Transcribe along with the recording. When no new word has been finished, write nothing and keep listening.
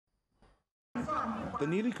The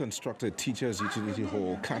newly constructed Teachers Utility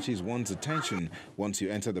Hall catches one's attention once you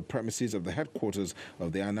enter the premises of the headquarters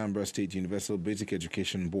of the Anambra State Universal Basic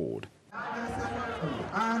Education Board.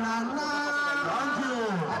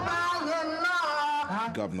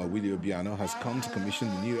 Governor Obiano has come to commission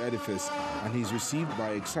the new edifice, and he's received by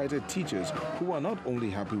excited teachers who are not only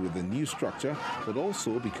happy with the new structure, but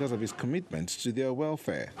also because of his commitment to their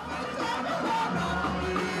welfare.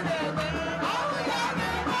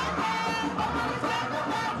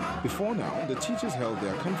 Before now, the teachers held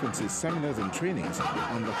their conferences, seminars and trainings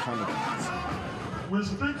under canopies. With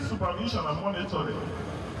strict supervision and monitoring,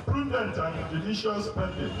 prudent and judicious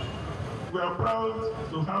spending, we are proud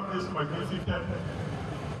to have this magnificent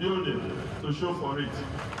building to show for it.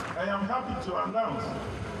 I am happy to announce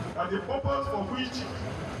that the purpose for which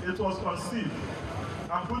it was conceived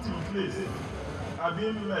and put in place are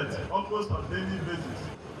being met almost on a daily basis.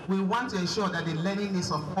 We want to ensure that the learning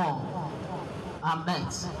needs of all are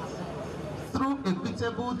met through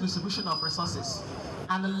equitable distribution of resources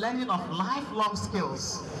and the learning of lifelong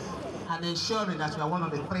skills, and ensuring that we are one of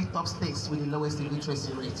the 3 top states with the lowest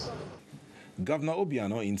illiteracy rate. Governor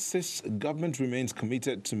Obiano insists government remains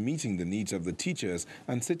committed to meeting the needs of the teachers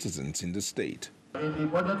and citizens in the state. In the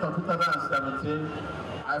budget of 2017,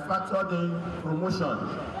 I factored in promotion.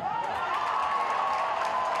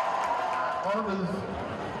 All these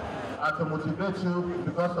are to motivate you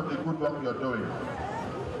because of the good work you're doing.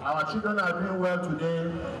 Our children are doing well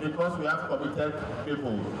today because we have committed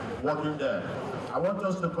people working there. I want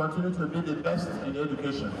us to continue to be the best in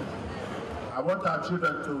education. I want our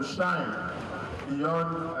children to shine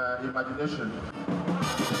beyond imagination.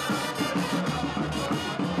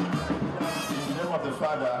 In the name of the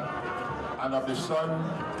Father, and of the Son,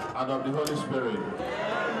 and of the Holy Spirit.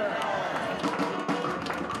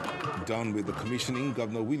 Done with the commissioning,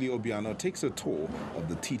 Governor Obiano takes a tour of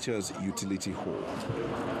the Teachers Utility Hall.